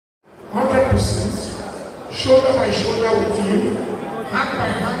100%, shoulder by shoulder with you, hand by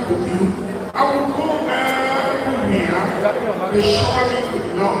hand with you. I will go everywhere, the showering with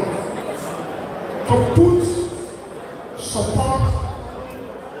love, to put support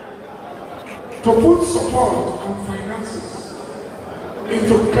and finances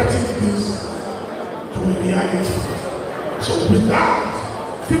into getting this to reality. So with that,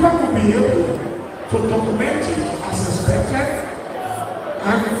 people will be able to document it as expected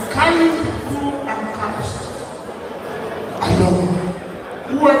and carry it through and cast. I love it.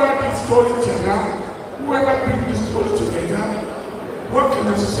 Whoever did storyteller, whoever brings this story together, work in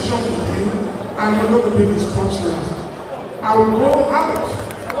association with you, and you're not going to be responsible. I will go out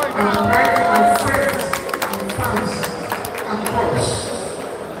and write my friends and fans and clubs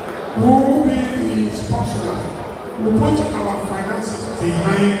who will be the sponsor. We put our finances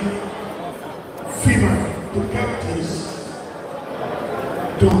behind FEMA to get this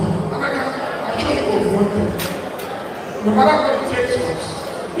done. And I can assure you of one thing. No matter what it takes us,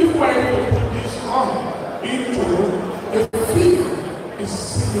 if we are able to put this on into a film is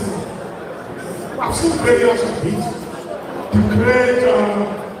similar. I've seen various of it. The great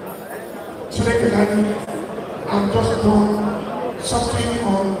and just done something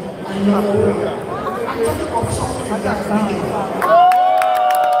on Ayinla. I'm talking of something in that video.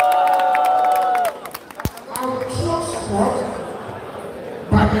 I will show support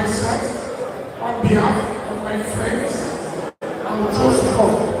by myself on behalf of my friends. I will show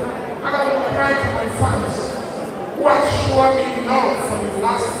support and I will cry to my fans who have shown me love for the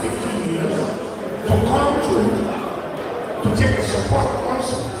last 15 years to come to take the support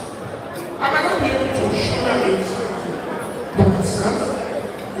also. I might not be able to share it by myself.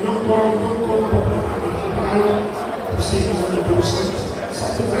 You don't go public and to see it on the process.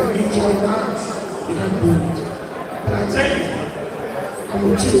 Something that we enjoy that, you can do it. But I tell you, I'm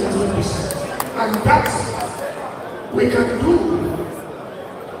with you 100%. And that we can do.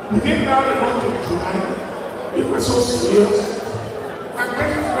 Within now the month of July, it was so serious. I'm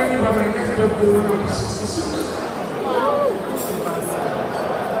getting ready by my next birthday when I'm 66.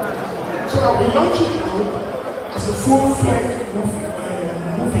 So I'll be launching it out as a full-fledged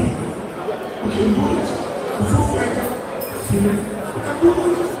movie. We can do it. A full-fledged film. We can do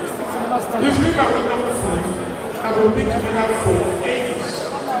it. If you are a wonderful friend, I will be coming out for Eiders.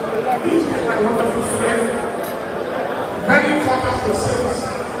 He's been my wonderful friend. Many quarters percent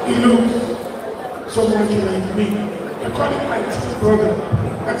he looks so much like me. I call him my true brother.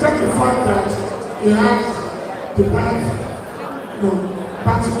 Except the fact that he has the battle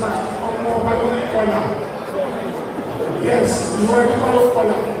color. Yes, you are a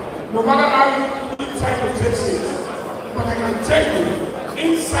color. No matter how you try to taste it, but I can tell you,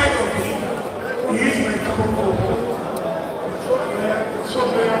 inside of him, he is my cup of coffee. So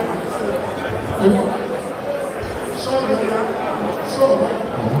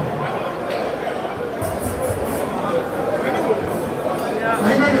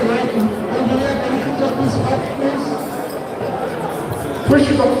push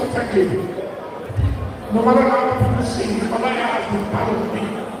it up, thank you. No matter how people see, no matter how has been part of me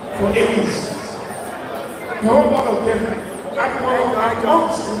for ages. The whole lot of them, that one of my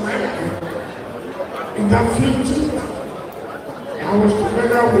months in America, in that film too. I was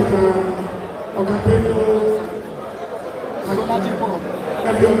together with Ogboninun and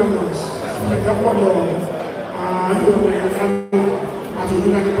the other ones. Like that one as a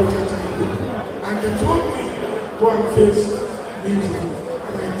United Protector. And they told me, go and face music.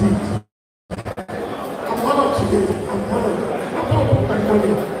 And I did. I'm honored today. I'm honored. I'm not put my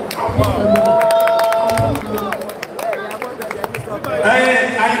money. I'll put my money.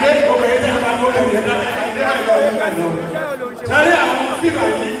 I get over here.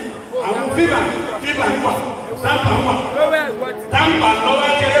 Tampa lọ́wọ́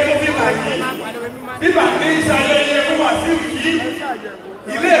kéré fún bíbà yìí. Bíbà ní ìsàlẹ̀ ilé fún Wasiu yìí.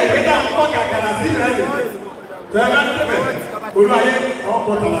 Ilé ìwé náà ń kọ́ kàkàrà sí ìrẹ́lẹ̀. Bẹ́ẹ̀ bá tẹ̀lé olúwayé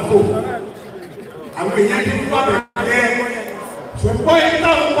ọkọ̀ tàbátò. Àwọn èèyàn ti fún ọ̀bẹ yẹn. Ṣùgbọ́n yìí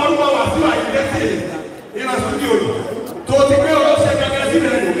táwọn ọmọ Wasiu Ayinde sí ìlà stúdíò tó ti gbé olóṣèlú kàkàrà sí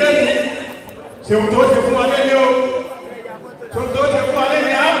ìrẹ́lẹ̀ lẹ́yìn. Ṣèwọ̀n tó ṣe fún wa lẹ́yìn o. Ṣèwọ̀n tó ṣe fún wa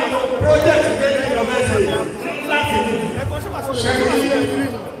lẹ́yìn àwọn project méjì lọ́mẹ́sẹ̀ láti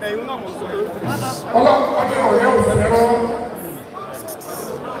ọlọ́pàá ní ọ̀rẹ́ òfin rọ́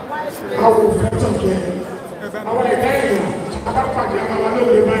àwọn òfin tó jẹ àwọn ẹ̀dá èèyàn adápàdé àwọn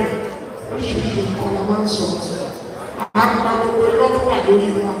alóògbé báyìí oríṣiríṣi nǹkan la máa ń sọ àgbà gbogbo irọ́ tó wà lórí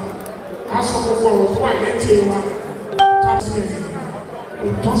wa a sọ gbogbo ọ̀rọ̀ tó wà létí wa káàkiri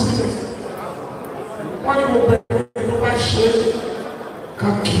òtọ́ sílẹ̀ wọ́n ní gbogbo ẹ̀rọ tó bá ṣe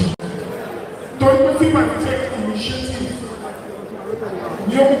káàkiri Don't you feel my take initiative?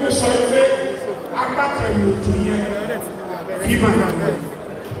 You will be sorry. I'm not telling you to hear. Fever.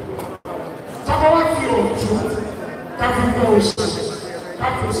 Tabawa fi oju. Tafi gba oṣù.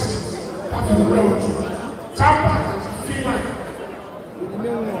 Tafi oṣù. Tafi gba ojú. Tapa fever.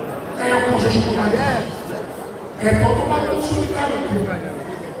 Ẹyọ kan ṣoṣo kò máa yẹ. Ẹ̀tọ́ tó bá tó sórí kálukú.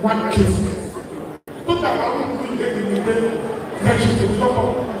 Wọ́n ké. Tó dàgbà ló ń gbé ìgbé vegetable lọ́pọ̀.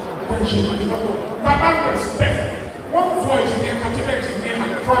 Vegetable lọ́pọ̀. Baba respect. One voice in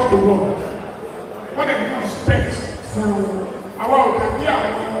entertainment across the world. What do you respect for our career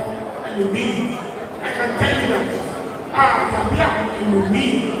and you mean? I can tell you that our career and you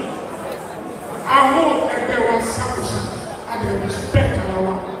mean. I hope that there was something and they respect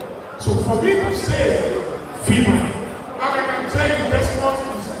our. So for me to say female, I can tell you Desmond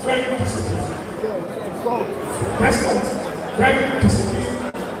is very disciplined. Desmond, very disciplined.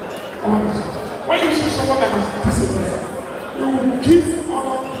 When you see someone that is disciplined, you will give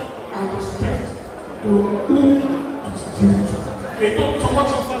honor and respect to who is due. They don't talk about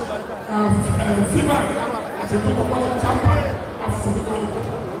fever as they talk about tamper and football.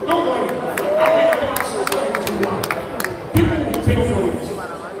 Don't worry, I will not so well to one. People will pay for it.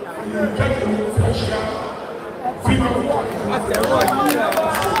 And you will get a new fresh air. Fever will walk.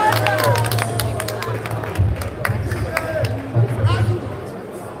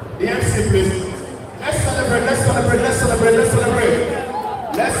 The MC, please. Let's celebrate, let's celebrate, let's celebrate, let's celebrate.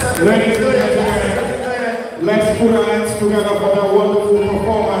 Let's celebrate. Let's put our hands together for that wonderful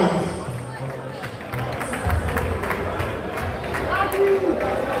performance.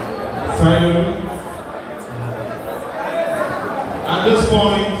 Simon. At this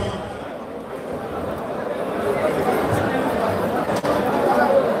point,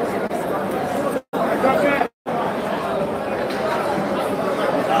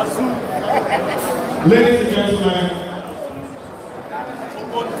 ladies and gentlemen,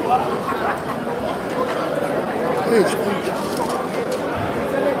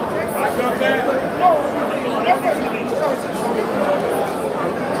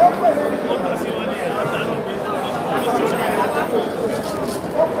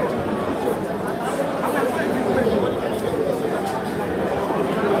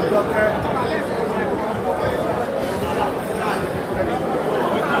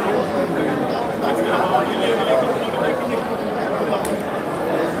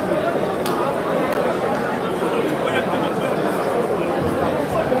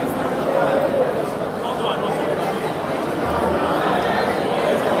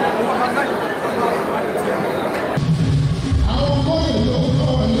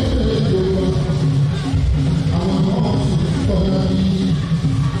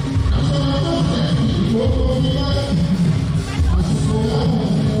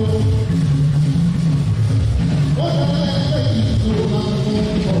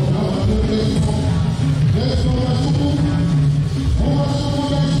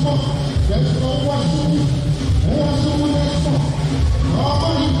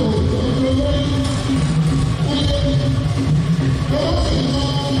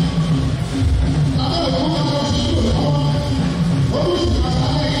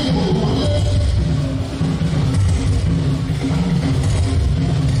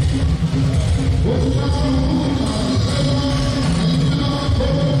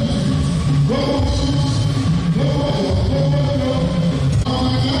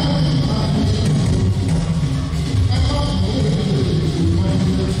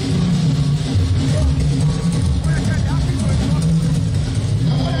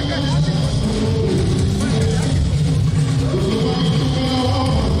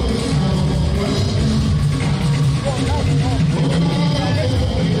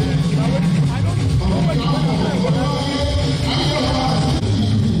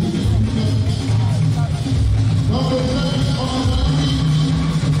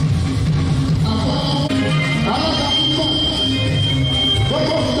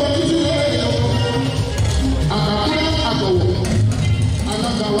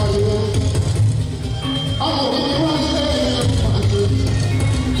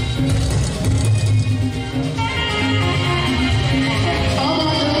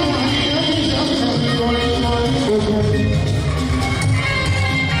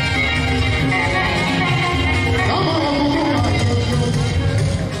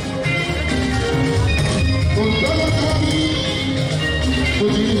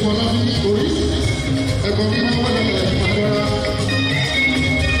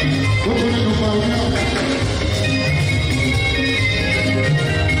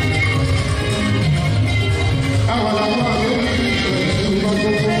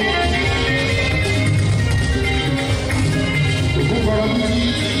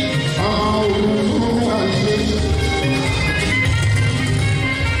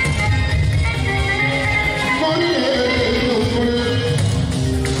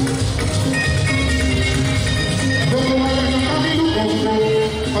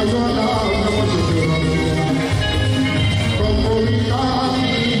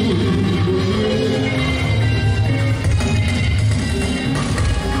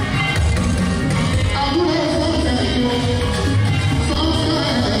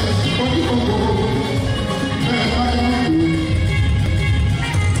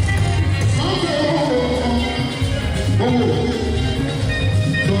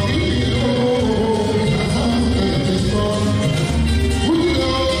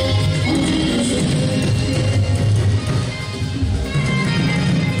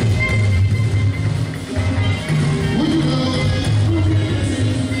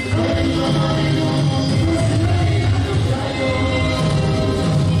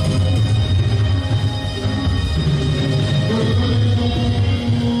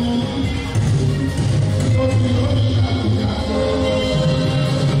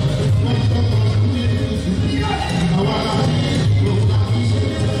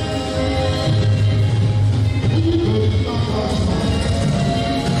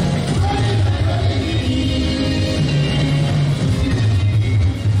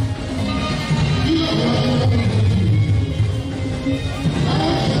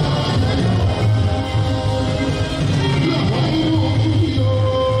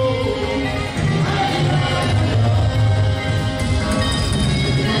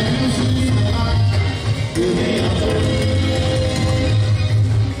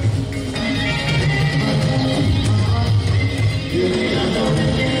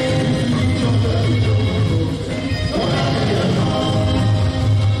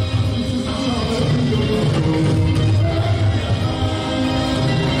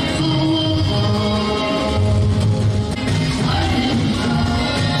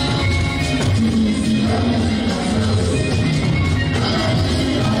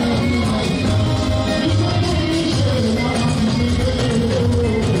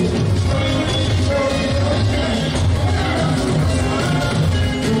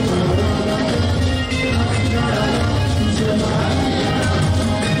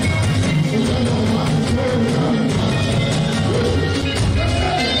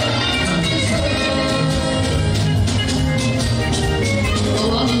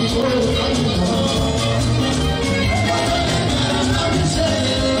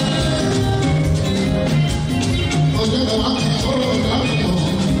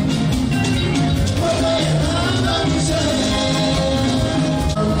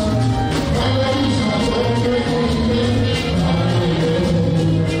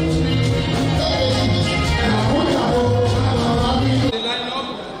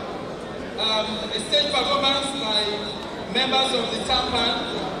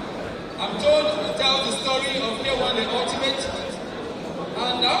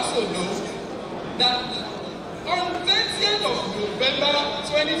 also know that on 30th of November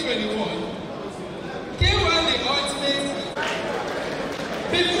 2021, K1 the ultimate.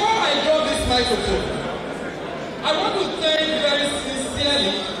 Before I drop this microphone, I want to thank very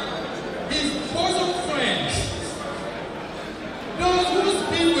sincerely his bosom friends, those who've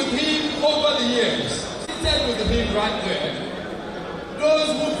been with him over the years, seated with him right there, those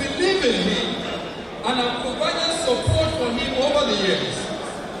who believe in him and have provided support for him over the years.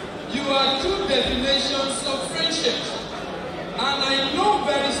 You are true definitions of friendship, and I know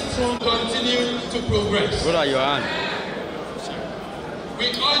very strong continue to progress. What are your hands? We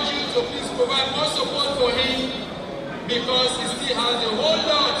urge you to please provide more support for him because he still has a whole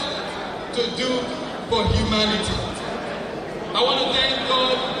lot to do for humanity. I want to thank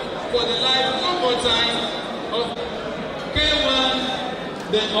God for the life one more time of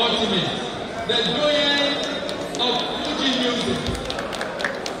K1 the ultimate, the doyen of Fuji music.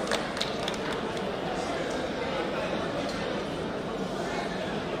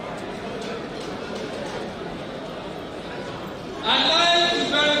 And life is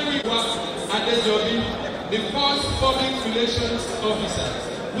very quick at the Jobi, the first public relations officer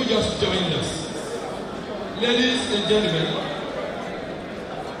who just joined us. Ladies and gentlemen,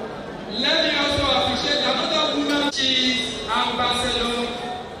 let me also appreciate another woman. She is Ambassador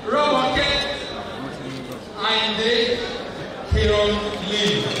Roboke Ayinla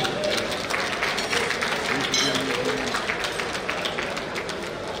Lee.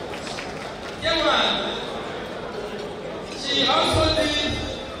 She also did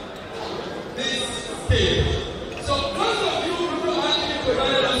this stage. So those of you who actually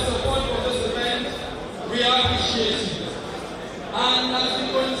provided us support for this event, we appreciate you. And as we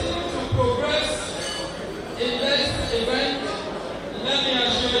continue to progress in this event, let me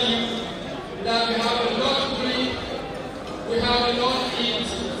assure you that we have a lot to drink, we have a lot to eat,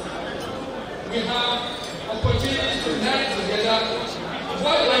 we have opportunities to learn together.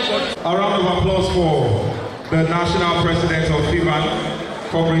 A round of applause for the National President of FIBAN,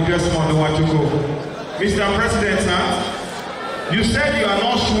 Comrade Desmond Nwachukwu. Mr. President, sir, you said you are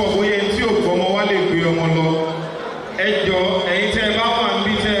not sure whether you are going to be able to ẹjọ́ ẹ̀yin tẹ́ ẹ bá wà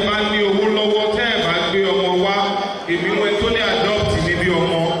níbi tẹ́ ẹ bá ní owó lọ́wọ́ tẹ́ ẹ bá gbé ọmọ wá èmi wọn tó lè adopt níbi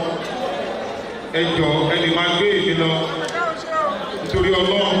ọmọ ẹjọ́ ẹ lè máa gbé èmi lọ nítorí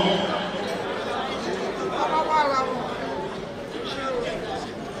Ọlọ́run.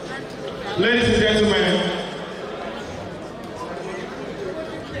 Ladies and gentlemen,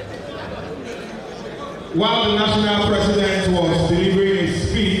 while the national president was delivering his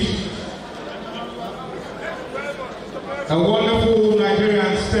speech, a wonderful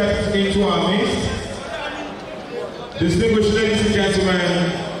Nigerian stepped into our midst. Distinguished ladies and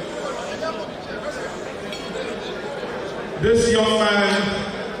gentlemen, this young man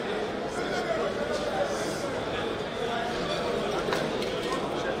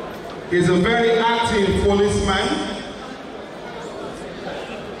is a very active policeman.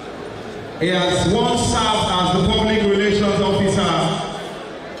 He has once served as the